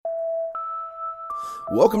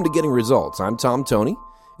Welcome to Getting Results. I'm Tom Toney,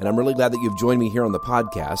 and I'm really glad that you've joined me here on the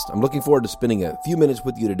podcast. I'm looking forward to spending a few minutes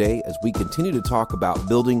with you today as we continue to talk about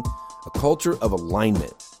building a culture of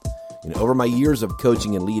alignment. Over my years of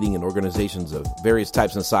coaching and leading in organizations of various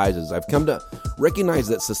types and sizes, I've come to recognize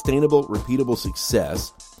that sustainable, repeatable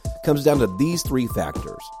success comes down to these three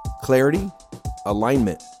factors: clarity,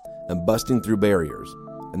 alignment, and busting through barriers.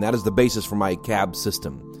 And that is the basis for my CAB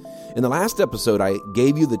system. In the last episode, I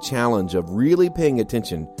gave you the challenge of really paying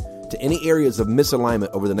attention to any areas of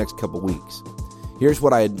misalignment over the next couple weeks. Here's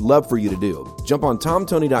what I'd love for you to do. Jump on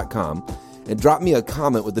tomtoney.com and drop me a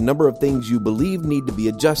comment with the number of things you believe need to be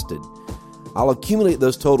adjusted. I'll accumulate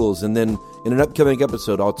those totals, and then in an upcoming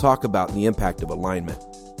episode, I'll talk about the impact of alignment.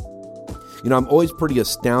 I'm always pretty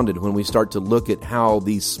astounded when we start to look at how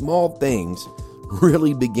these small things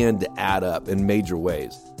really begin to add up in major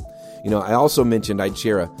ways. I also mentioned I'd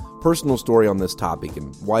share a personal story on this topic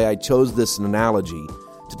and why I chose this analogy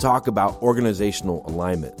to talk about organizational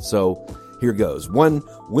alignment. So here goes. One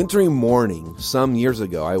wintry morning some years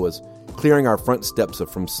ago, I was clearing our front steps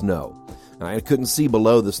from snow. And I couldn't see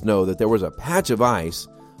below the snow that there was a patch of ice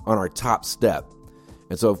on our top step.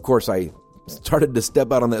 And so, of course, I started to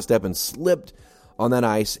step out on that step and slipped on that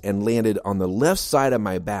ice and landed on the left side of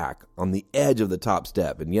my back on the edge of the top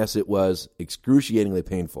step. And yes, it was excruciatingly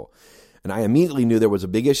painful. And I immediately knew there was a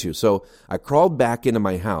big issue. So I crawled back into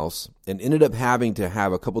my house and ended up having to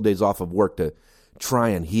have a couple days off of work to try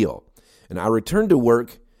and heal. And I returned to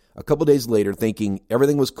work a couple days later thinking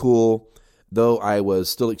everything was cool, though I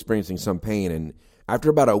was still experiencing some pain. And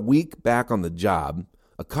after about a week back on the job,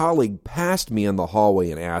 a colleague passed me in the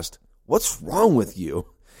hallway and asked, "What's wrong with you?"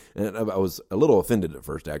 And I was a little offended at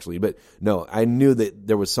first, actually. But no, I knew that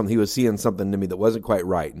there was something, he was seeing something to me that wasn't quite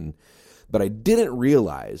right. But I didn't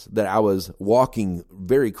realize that I was walking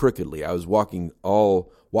very crookedly. I was walking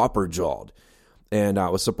all whopper-jawed. And I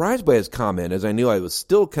was surprised by his comment, as I knew I was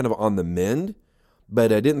still kind of on the mend,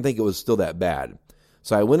 but I didn't think it was still that bad.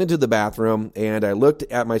 So I went into the bathroom, and I looked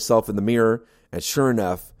at myself in the mirror, and sure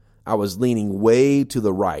enough, I was leaning way to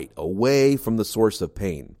the right, away from the source of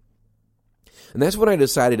pain. And that's when I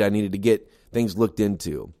decided I needed to get things looked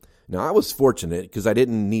into. Now, I was fortunate because I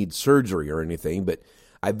didn't need surgery or anything, but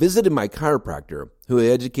I visited my chiropractor, who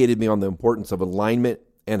educated me on the importance of alignment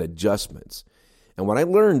and adjustments. And what I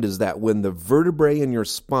learned is that when the vertebrae in your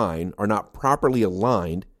spine are not properly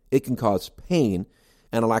aligned, it can cause pain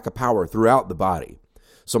and a lack of power throughout the body.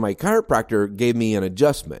 So my chiropractor gave me an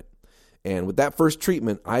adjustment. And with that first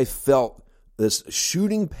treatment, I felt this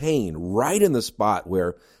shooting pain right in the spot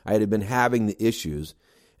where I had been having the issues.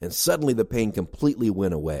 And suddenly the pain completely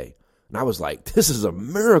went away. And I was like, this is a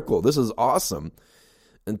miracle. This is awesome.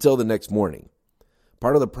 Until the next morning.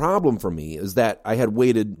 Part of the problem for me is that I had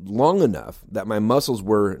waited long enough that my muscles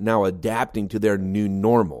were now adapting to their new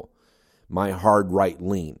normal, my hard right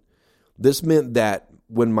lean. This meant that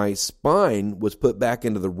when my spine was put back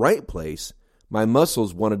into the right place, my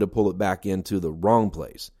muscles wanted to pull it back into the wrong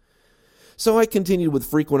place. So I continued with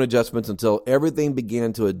frequent adjustments until everything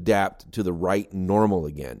began to adapt to the right normal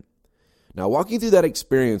again. Now, walking through that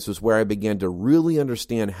experience was where I began to really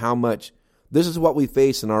understand how much this is what we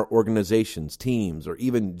face in our organizations, teams, or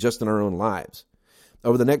even just in our own lives.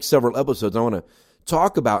 Over the next several episodes, I want to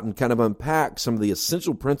talk about and kind of unpack some of the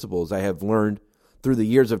essential principles I have learned through the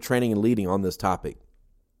years of training and leading on this topic.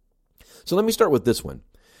 So let me start with this one.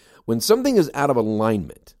 When something is out of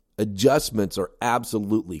alignment, adjustments are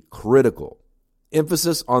absolutely critical.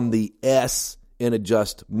 Emphasis on the S in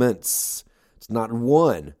adjustments. It's not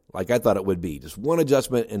one, like I thought it would be. Just one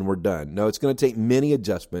adjustment and we're done. No, it's going to take many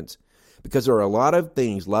adjustments, because there are a lot of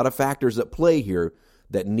things, a lot of factors at play here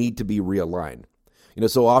that need to be realigned.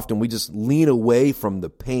 So often we just lean away from the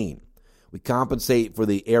pain. We compensate for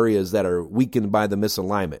the areas that are weakened by the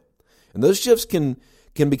misalignment. And those shifts can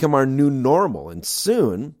become our new normal. And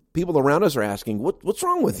soon, people around us are asking, what's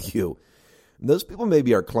wrong with you? And those people may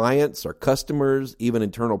be our clients, our customers, even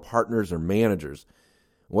internal partners or managers.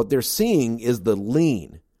 What they're seeing is the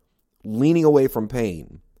leaning away from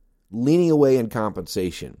pain, leaning away in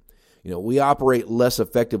compensation. We operate less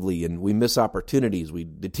effectively and we miss opportunities. We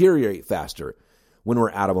deteriorate faster when we're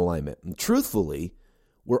out of alignment. And truthfully,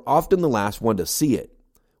 we're often the last one to see it.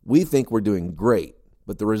 We think we're doing great,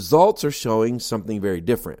 but the results are showing something very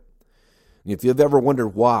different. And if you've ever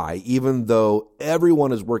wondered why, even though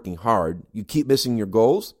everyone is working hard, you keep missing your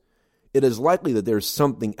goals, it is likely that there's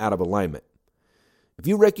something out of alignment. If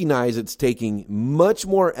you recognize it's taking much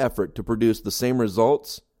more effort to produce the same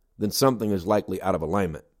results, then something is likely out of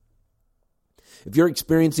alignment. If you're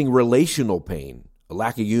experiencing relational pain, a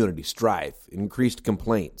lack of unity, strife, increased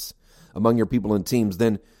complaints among your people and teams,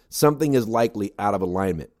 then something is likely out of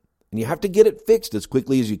alignment. And you have to get it fixed as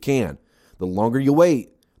quickly as you can. The longer you wait,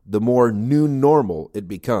 the more new normal it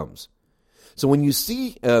becomes. So when you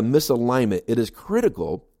see a misalignment, it is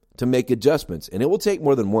critical to make adjustments, and it will take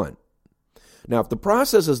more than one. Now, if the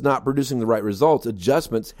process is not producing the right results,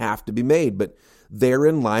 adjustments have to be made, but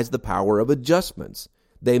therein lies the power of adjustments.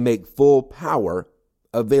 They make full power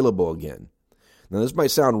available again. Now, this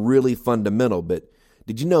might sound really fundamental, but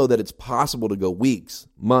did you know that it's possible to go weeks,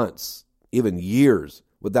 months, even years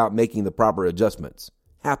without making the proper adjustments?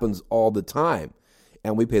 Happens all the time,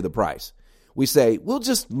 and we pay the price. We say, we'll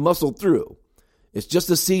just muscle through. It's just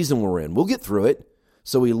the season we're in. We'll get through it.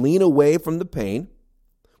 So we lean away from the pain.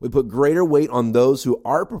 We put greater weight on those who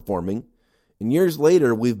are performing. And years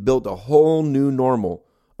later, we've built a whole new normal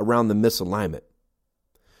around the misalignment.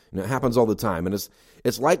 And it happens all the time. And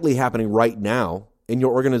it's likely happening right now in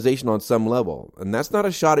your organization on some level. And that's not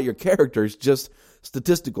a shot at your character. It's just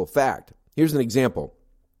statistical fact. Here's an example.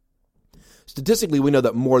 Statistically, we know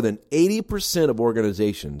that more than 80% of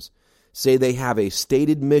organizations say they have a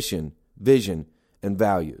stated mission, vision, and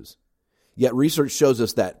values. Yet research shows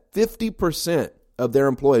us that 50% of their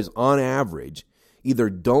employees, on average, either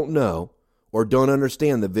don't know or don't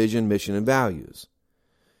understand the vision, mission, and values.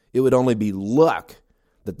 It would only be luck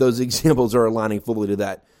that those examples are aligning fully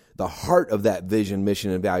to the heart of that vision,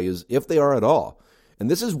 mission, and values, if they are at all. And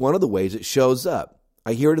this is one of the ways it shows up.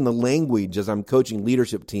 I hear it in the language as I'm coaching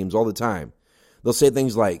leadership teams all the time. They'll say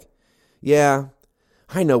things like, yeah,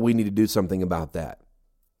 I know we need to do something about that.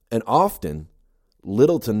 And often,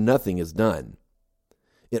 little to nothing is done.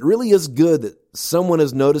 It really is good that someone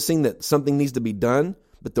is noticing that something needs to be done,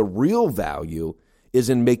 but the real value is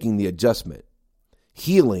in making the adjustment.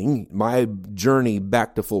 Healing, my journey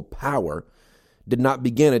back to full power, did not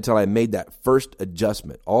begin until I made that first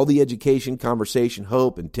adjustment. All the education, conversation,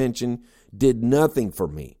 hope, intention did nothing for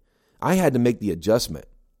me. I had to make the adjustment.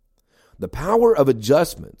 The power of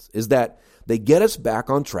adjustments is that they get us back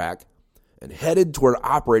on track and headed toward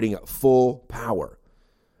operating at full power.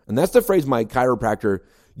 And that's the phrase my chiropractor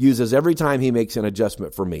uses every time he makes an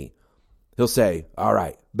adjustment for me. He'll say, all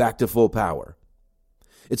right, back to full power.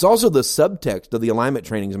 It's also the subtext of the alignment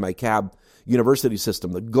trainings in my CAB University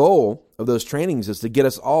system. The goal of those trainings is to get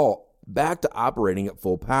us all back to operating at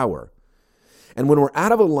full power. And when we're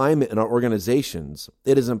out of alignment in our organizations,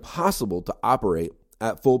 it is impossible to operate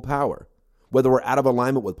at full power. Whether we're out of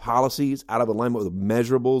alignment with policies, out of alignment with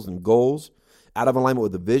measurables and goals, out of alignment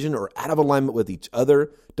with the vision, or out of alignment with each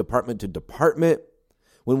other, department to department,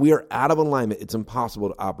 when we are out of alignment, it's impossible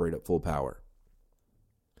to operate at full power.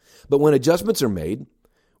 But when adjustments are made,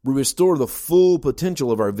 we restore the full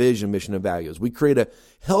potential of our vision, mission, and values. We create a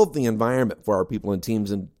healthy environment for our people and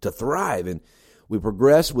teams and to thrive, and we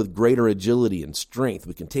progress with greater agility and strength.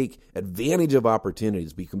 We can take advantage of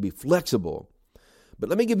opportunities. We can be flexible. But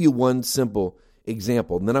let me give you one simple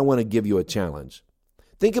example, and then I want to give you a challenge.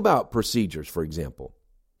 Think about procedures, for example.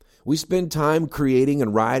 We spend time creating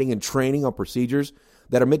and writing and training on procedures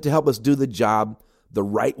that are meant to help us do the job the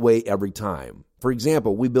right way every time. For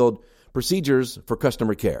example, we build procedures for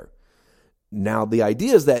customer care. Now, the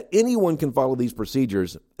idea is that anyone can follow these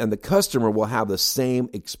procedures and the customer will have the same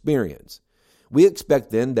experience. We expect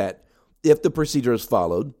then that if the procedure is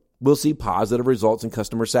followed, we'll see positive results in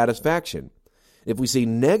customer satisfaction. If we see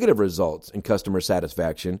negative results in customer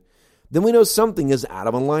satisfaction, then we know something is out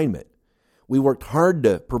of alignment. We worked hard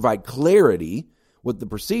to provide clarity with the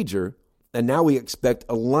procedure, and now we expect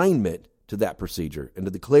alignment to that procedure and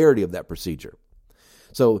to the clarity of that procedure.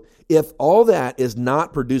 So if all that is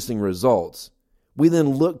not producing results, we then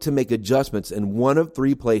look to make adjustments in one of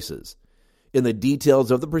three places: in the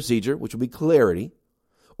details of the procedure, which will be clarity,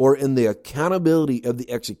 or in the accountability of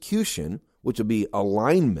the execution, which will be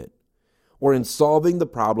alignment, or in solving the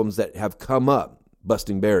problems that have come up,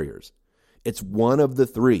 busting barriers. It's one of the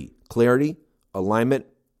three: clarity, alignment,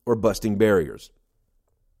 or busting barriers.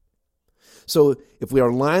 So if we are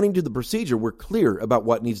aligning to the procedure, we're clear about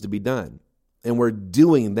what needs to be done. And we're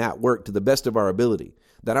doing that work to the best of our ability.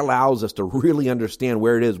 That allows us to really understand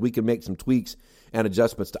where it is we can make some tweaks and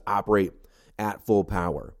adjustments to operate at full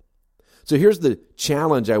power. So here's the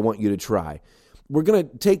challenge I want you to try. We're going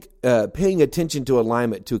to take paying attention to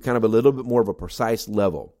alignment to kind of a little bit more of a precise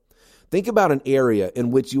level. Think about an area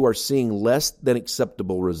in which you are seeing less than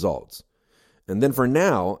acceptable results. And then for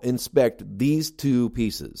now, inspect these two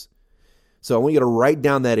pieces. So I want you to write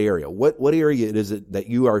down that area. What area is it that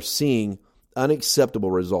you are seeing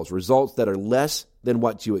unacceptable results that are less than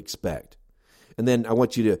what you expect? And then I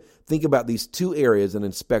want you to think about these two areas and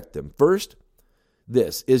inspect them. First,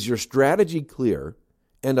 is your strategy clear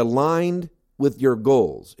and aligned with your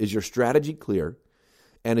goals? Is your strategy clear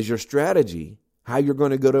And is your strategy how you're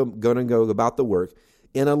going to go about the work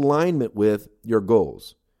in alignment with your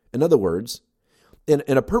goals? In other words, in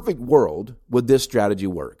a perfect world, would this strategy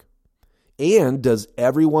work? And does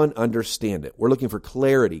everyone understand it? We're looking for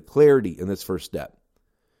clarity in this first step.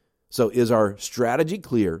 So is our strategy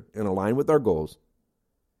clear and aligned with our goals?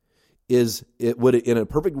 In a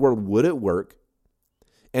perfect world, would it work?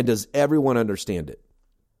 And does everyone understand it?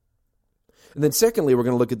 And then secondly, we're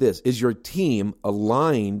going to look at this. Is your team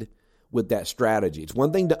aligned with that strategy? It's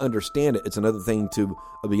one thing to understand it. It's another thing to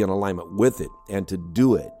be in alignment with it and to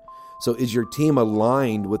do it. So is your team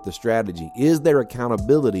aligned with the strategy? Is there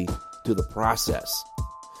accountability to the process?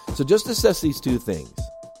 So just assess these two things.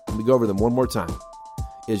 Let me go over them one more time.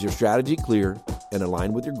 Is your strategy clear and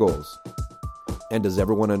aligned with your goals? And does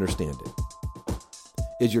everyone understand it?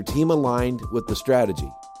 Is your team aligned with the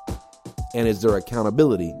strategy? And is there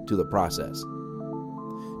accountability to the process?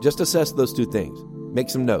 Just assess those two things. Make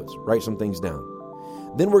some notes. Write some things down.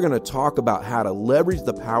 Then we're going to talk about how to leverage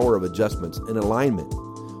the power of adjustments and alignment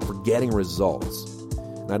for getting results.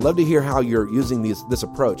 And I'd love to hear how you're using this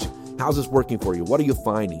approach. How's this working for you? What are you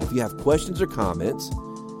finding? If you have questions or comments,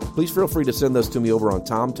 please feel free to send those to me over on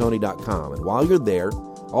TomTony.com. And while you're there,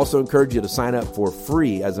 also encourage you to sign up for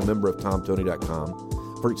free as a member of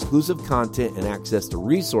TomTony.com for exclusive content and access to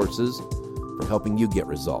resources for helping you get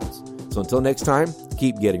results. So until next time,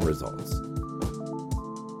 keep getting results.